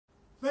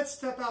Let's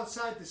step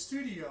outside the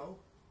studio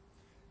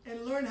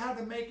and learn how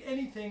to make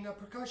anything a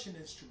percussion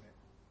instrument.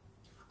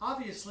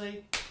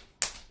 Obviously,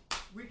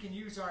 we can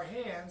use our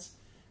hands,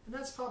 and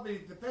that's probably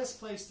the best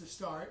place to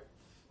start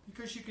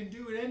because you can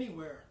do it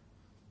anywhere.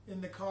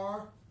 In the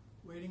car,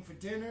 waiting for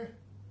dinner,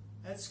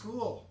 at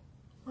school.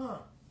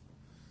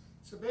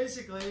 So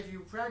basically, if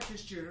you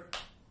practiced your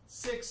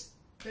 6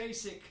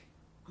 basic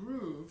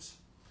grooves,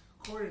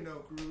 quarter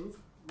note groove,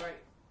 right,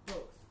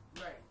 both,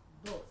 right,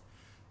 both.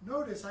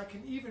 Notice I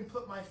can even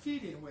put my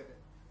feet in with it.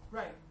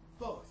 Right,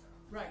 both,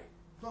 right,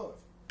 both.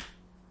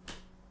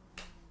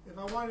 If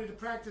I wanted to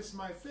practice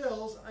my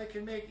fills, I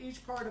can make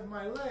each part of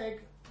my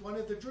leg one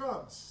of the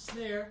drums.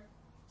 Snare,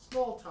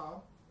 small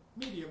tom,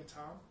 medium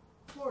tom,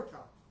 floor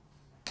tom.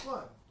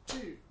 1,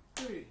 2,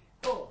 3,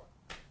 4.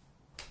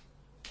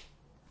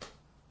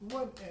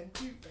 1 and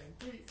 2 and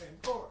 3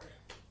 and 4.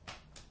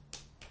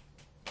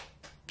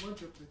 1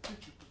 triplet, 2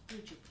 triplet, 3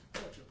 triplet,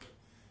 4 triplet,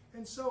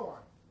 and so on.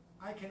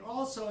 I can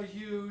also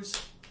use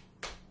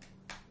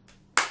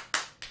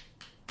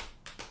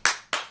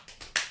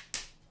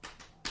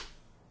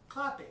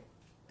clapping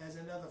as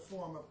another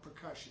form of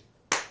percussion.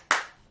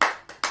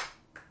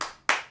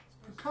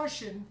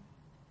 Percussion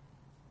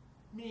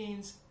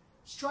means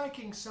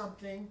striking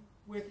something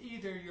with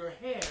either your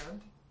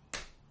hand,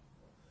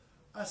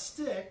 a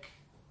stick,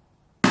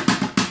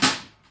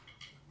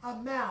 a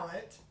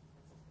mallet,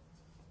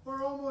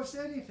 or almost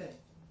anything.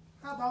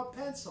 How about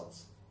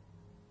pencils?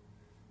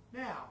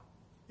 Now,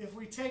 if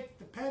we take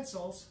the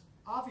pencils,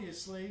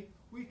 obviously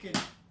we can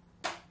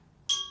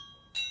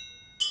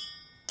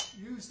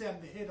use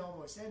them to hit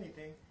almost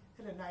anything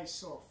at a nice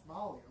soft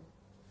volume.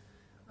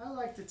 I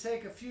like to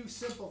take a few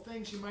simple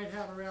things you might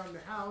have around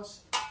the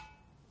house.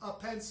 A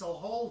pencil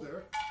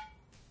holder,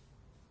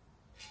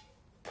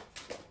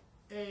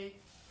 a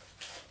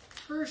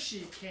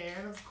Hershey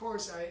can, of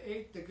course I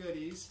ate the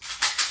goodies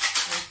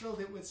and filled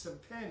it with some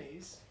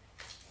pennies,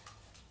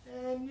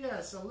 and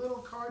yes, a little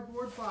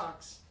cardboard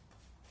box.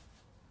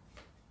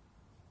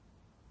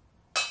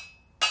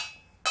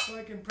 So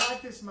I can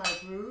practice my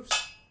grooves,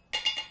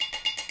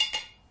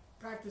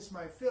 practice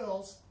my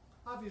fills.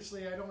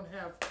 Obviously I don't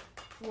have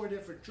 4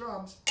 different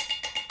drums,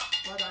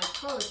 but I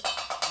could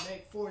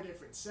make 4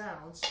 different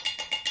sounds.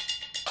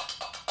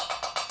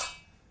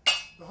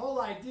 The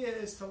whole idea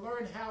is to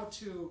learn how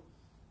to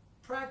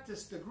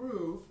practice the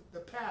groove,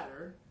 the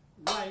pattern,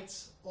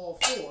 rights, all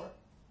 4,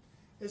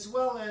 as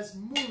well as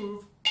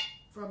move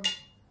from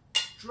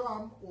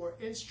drum or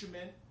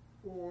instrument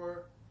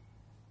or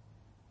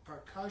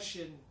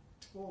percussion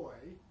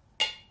toy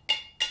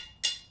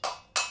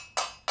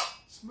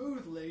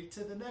smoothly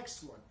to the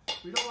next one.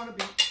 We don't want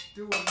to be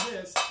doing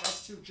this,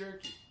 that's too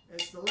jerky.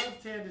 As the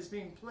left hand is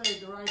being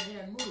played, the right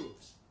hand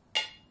moves.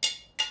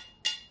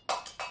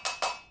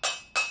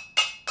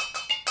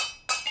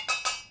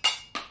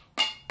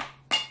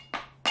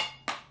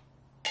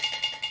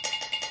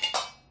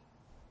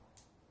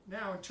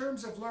 Now, in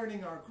terms of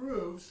learning our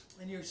grooves,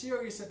 and you're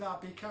serious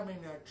about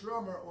becoming a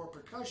drummer or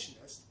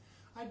percussionist,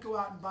 I'd go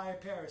out and buy a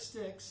pair of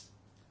sticks.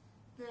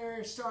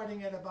 They're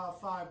starting at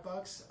about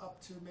 $5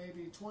 up to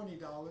maybe $20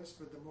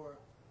 for the more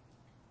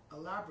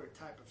elaborate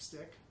type of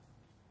stick.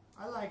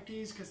 I like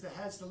these because it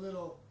has the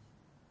little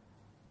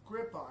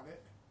grip on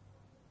it.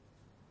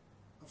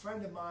 A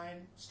friend of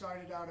mine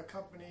started out a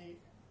company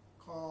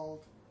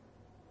called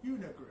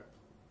Unigrip.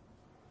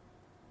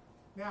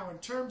 Now, in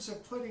terms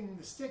of putting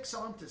the sticks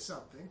onto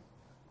something,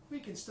 we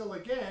can still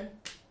again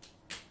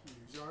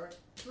use our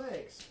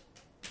legs.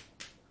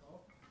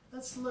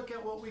 Let's look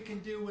at what we can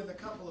do with a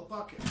couple of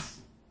buckets.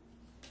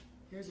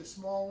 Here's a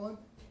small one.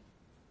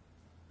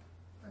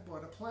 I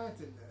bought a plant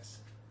in this.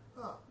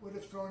 Would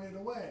have thrown it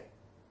away.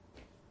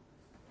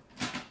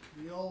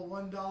 The old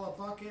 $1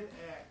 bucket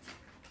at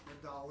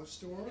the dollar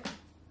store.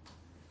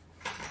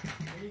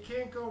 And you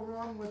can't go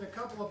wrong with a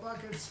couple of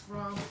buckets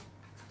from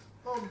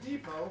Home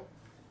Depot.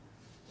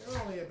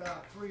 They're only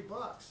about $3.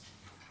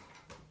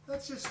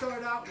 Let's just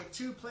start out with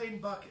 2 plain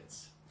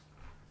buckets.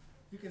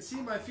 You can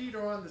see my feet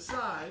are on the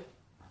side,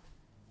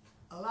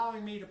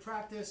 allowing me to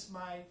practice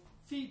my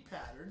feet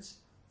patterns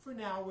for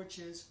now, which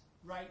is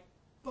right,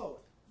 both,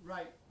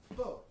 right,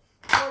 both.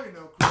 Quarter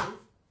note groove,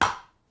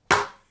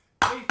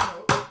 8th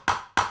note,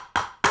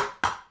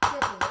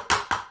 triplet,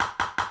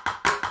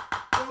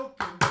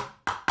 broken,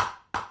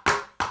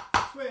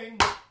 swing,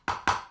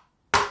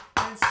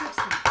 and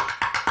 16th.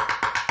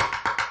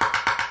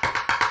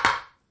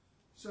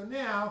 So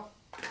now,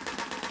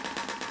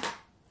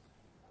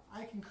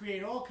 I can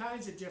create all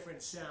kinds of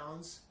different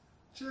sounds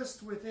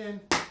just within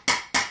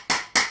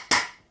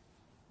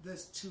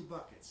this 2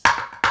 buckets.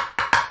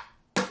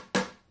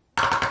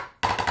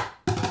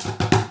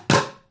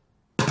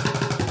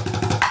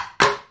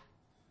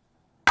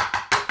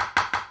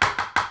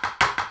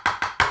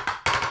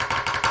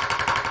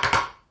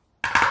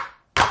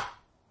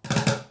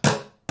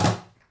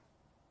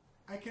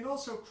 I can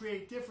also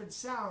create different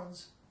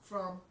sounds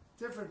from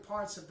different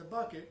parts of the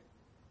bucket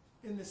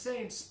in the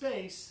same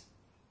space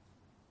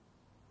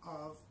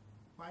of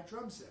my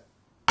drum set.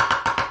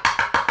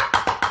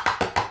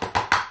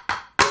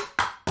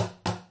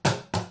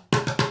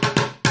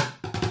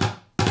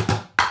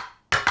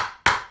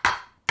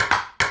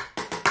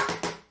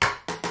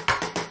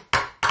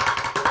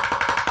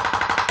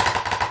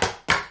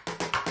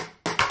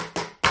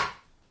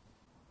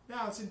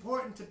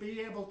 important to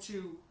be able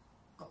to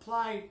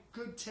apply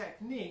good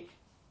technique,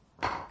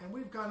 and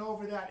we've gone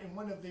over that in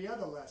one of the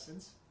other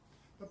lessons.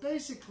 But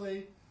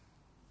basically,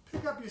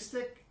 pick up your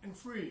stick and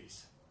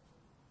freeze.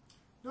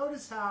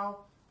 Notice how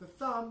the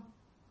thumb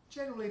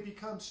generally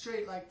becomes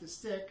straight like the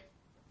stick.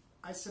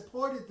 I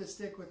supported the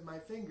stick with my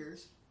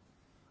fingers.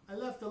 I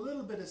left a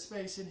little bit of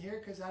space in here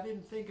because I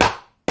didn't think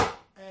of it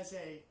as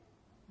a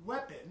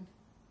weapon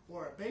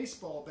or a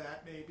baseball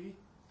bat maybe,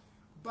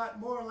 but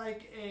more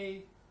like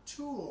a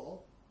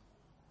tool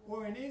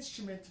or an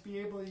instrument to be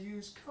able to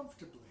use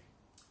comfortably.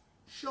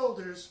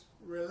 Shoulders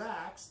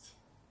relaxed,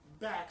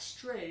 back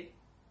straight,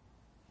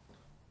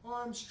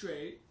 arms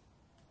straight,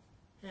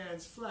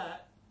 hands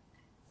flat,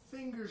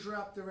 fingers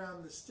wrapped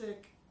around the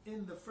stick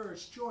in the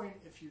first joint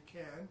if you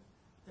can.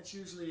 That's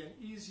usually an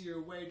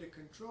easier way to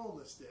control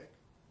the stick.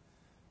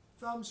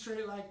 Thumb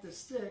straight like the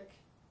stick,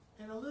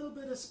 and a little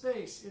bit of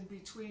space in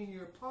between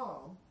your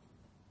palm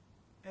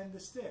and the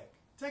stick.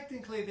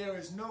 Technically, there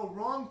is no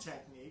wrong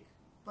technique,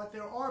 but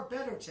there are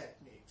better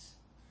techniques.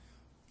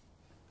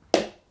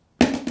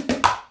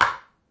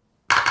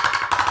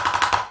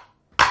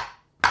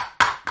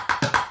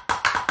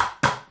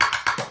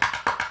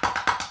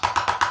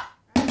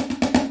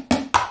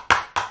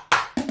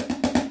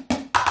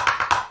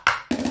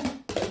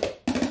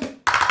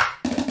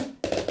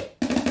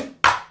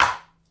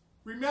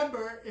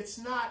 Remember, it's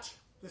not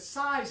the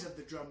size of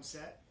the drum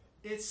set,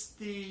 it's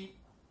the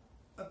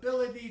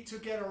ability to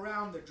get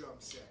around the drum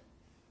set.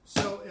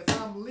 So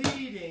if I'm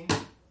leading,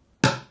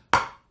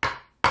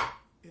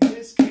 in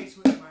this case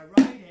with my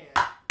right hand,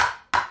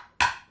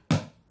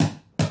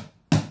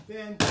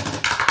 then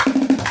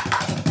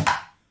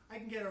I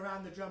can get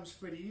around the drums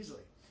pretty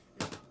easily.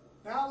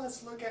 Now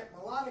let's look at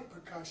melodic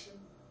percussion,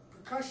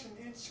 percussion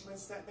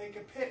instruments that make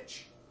a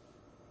pitch.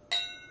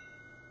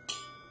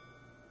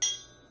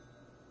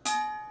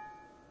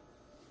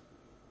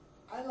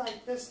 I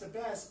like this the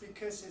best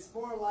because it's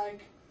more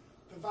like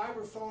the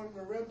vibraphone,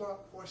 marimba,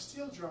 or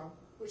steel drum,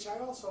 which I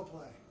also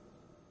play.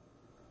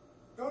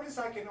 Notice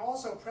I can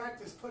also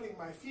practice putting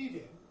my feet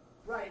in.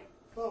 Right,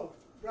 both,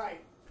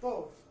 right,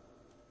 both.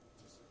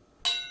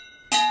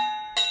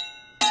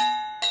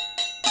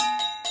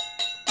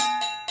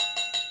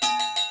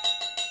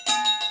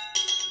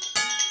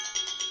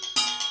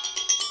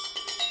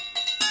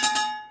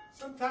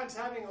 Sometimes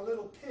having a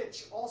little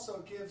pitch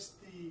also gives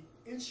the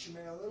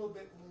instrument a little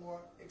bit more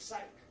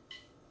excitement.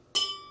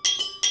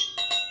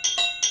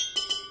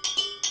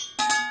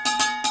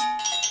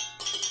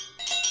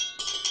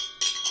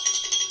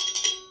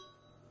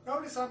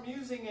 Notice I'm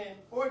using an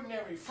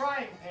ordinary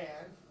frying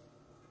pan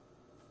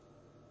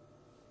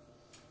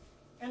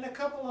and a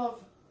couple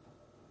of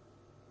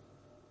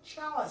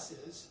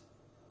chalices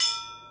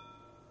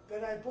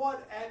that I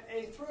bought at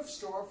a thrift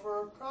store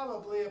for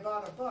probably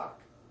about $1.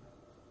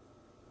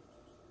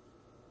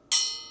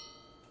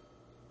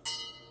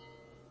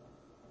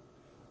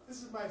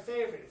 This is my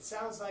favorite. It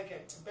sounds like a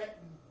Tibetan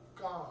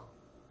gong.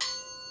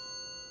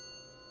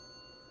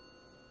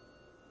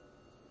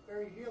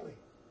 Very healing.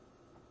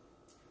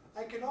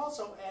 I can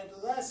also add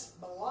less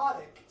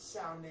melodic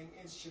sounding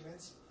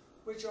instruments,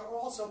 which are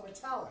also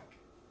metallic.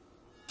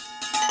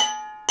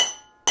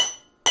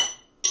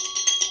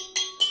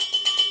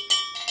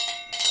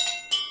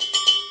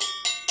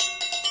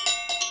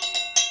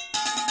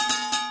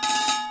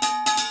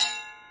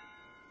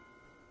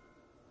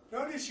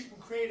 Notice you can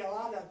create a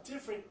lot of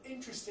different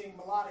interesting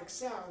melodic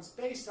sounds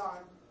based on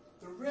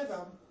the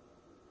rhythm,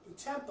 the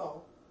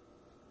tempo,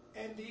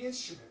 and the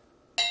instrument.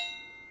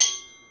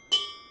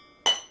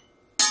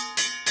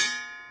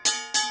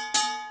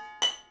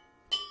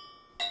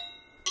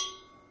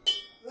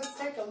 Let's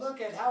take a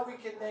look at how we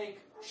can make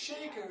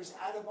shakers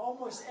out of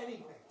almost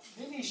anything.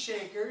 Mini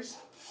shakers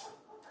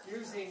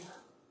using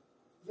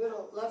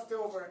little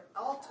leftover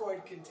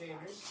Altoid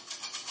containers.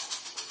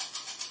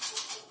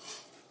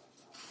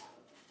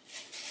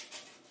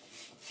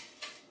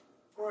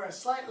 For a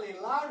slightly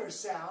louder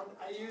sound,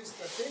 I use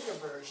the bigger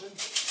version.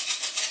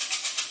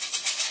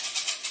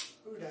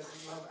 Who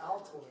doesn't love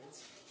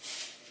Altoids?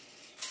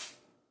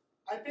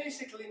 I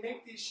basically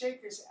make these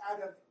shakers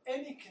out of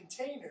any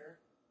container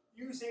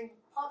using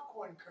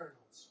popcorn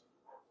kernels.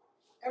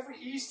 Every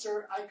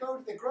Easter, I go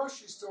to the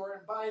grocery store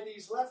and buy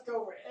these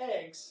leftover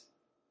eggs,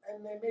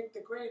 and they make the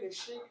greatest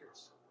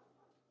shakers.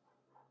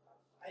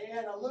 I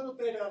add a little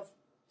bit of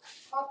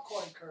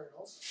popcorn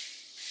kernels,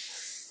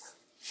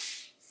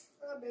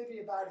 maybe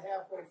about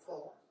halfway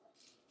full.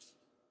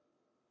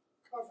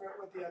 Cover it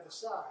with the other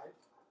side.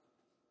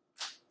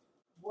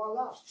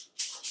 Voila.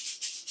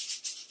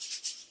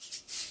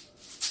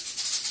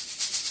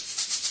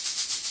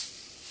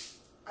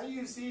 I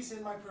use these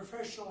in my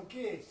professional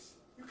gigs.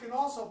 You can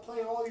also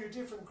play all your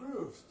different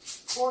grooves.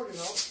 Quarter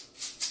note,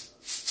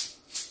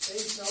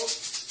 eighth note,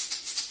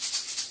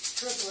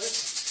 triplet,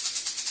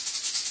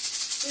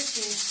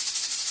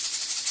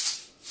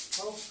 15th,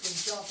 post and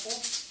shuffle,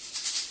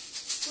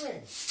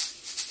 string.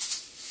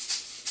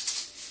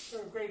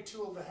 They're a great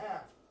tool to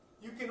have.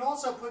 You can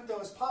also put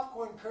those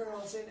popcorn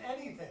kernels in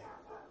anything.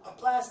 A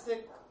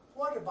plastic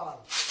water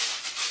bottle.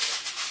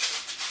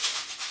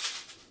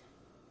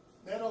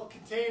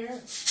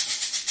 container,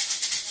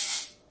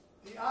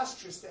 the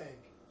ostrich egg.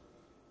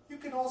 You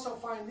can also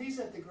find these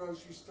at the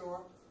grocery store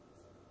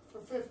for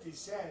 50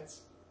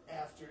 cents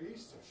after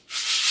Easter.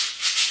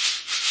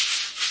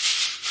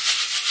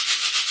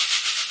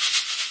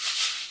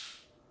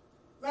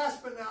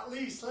 Last but not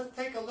least, let's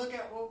take a look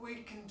at what we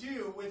can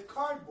do with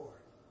cardboard.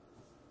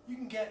 You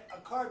can get a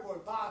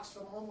cardboard box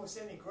from almost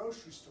any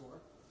grocery store.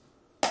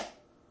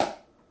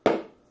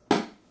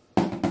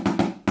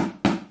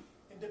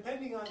 And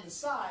depending on the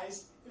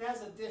size, it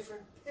has a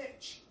different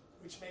pitch,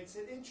 which makes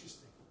it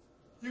interesting.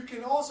 You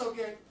can also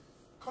get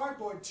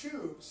cardboard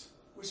tubes,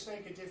 which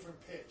make a different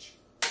pitch.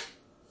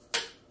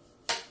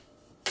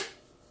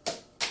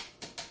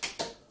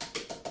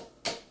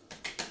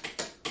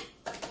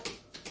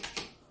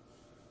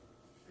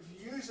 If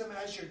you use them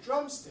as your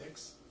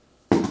drumsticks,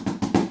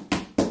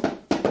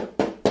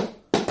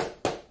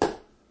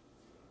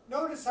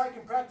 notice I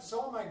can practice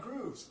all my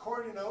grooves: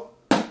 quarter note,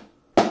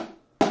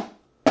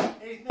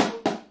 eighth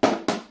note,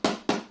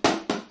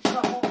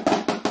 shuffle,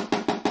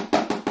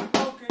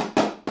 broken,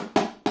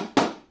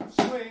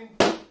 swing,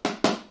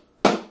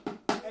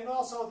 and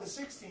also the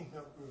 16th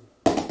note groove.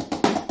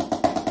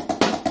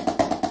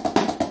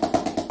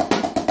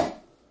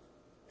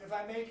 If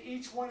I make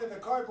each one of the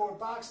cardboard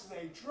boxes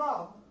a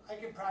drum, I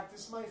can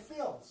practice my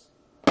fills.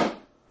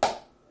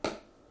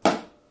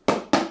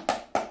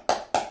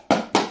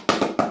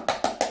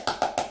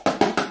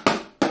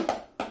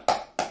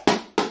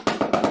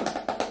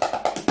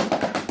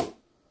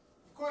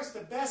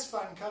 The best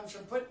fun comes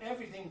from putting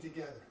everything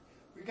together.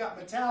 We got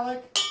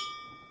metallic,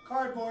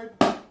 cardboard,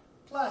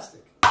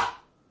 plastic.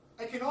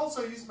 I can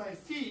also use my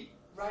feet,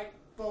 right,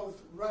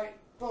 both,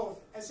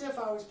 as if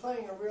I was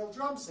playing a real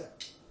drum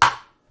set.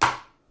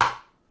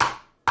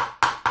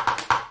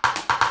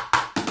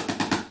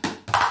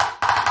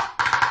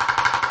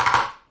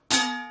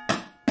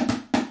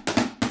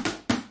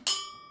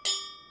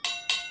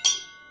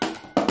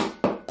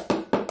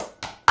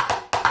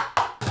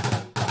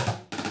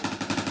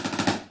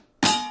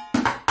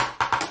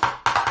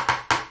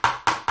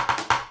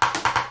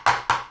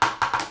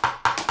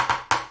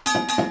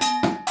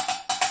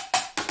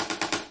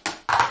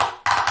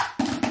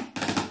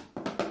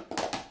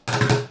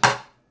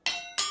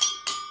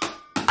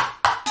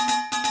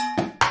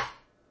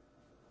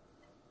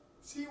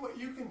 See what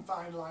you can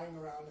find lying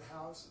around the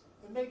house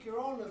and make your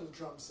own little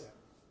drum set.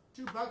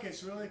 2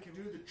 buckets really can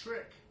do the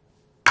trick.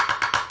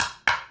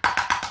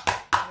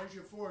 There's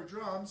your 4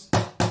 drums.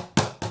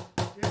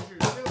 Here's your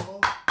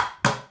cymbal.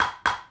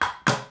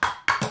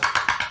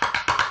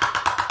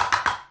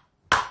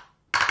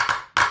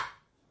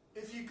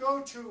 If you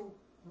go to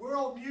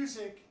World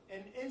Music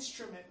and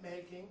Instrument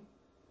Making,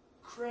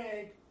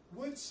 Craig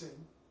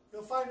Woodson,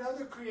 you'll find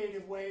other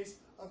creative ways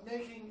of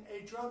making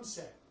a drum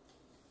set.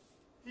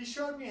 He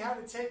showed me how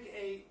to take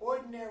an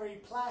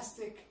ordinary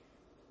plastic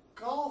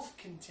golf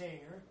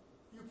container.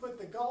 You put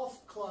the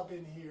golf club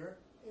in here,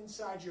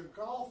 inside your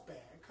golf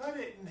bag, cut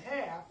it in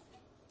half,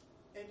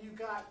 and you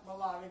got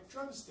melodic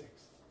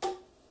drumsticks.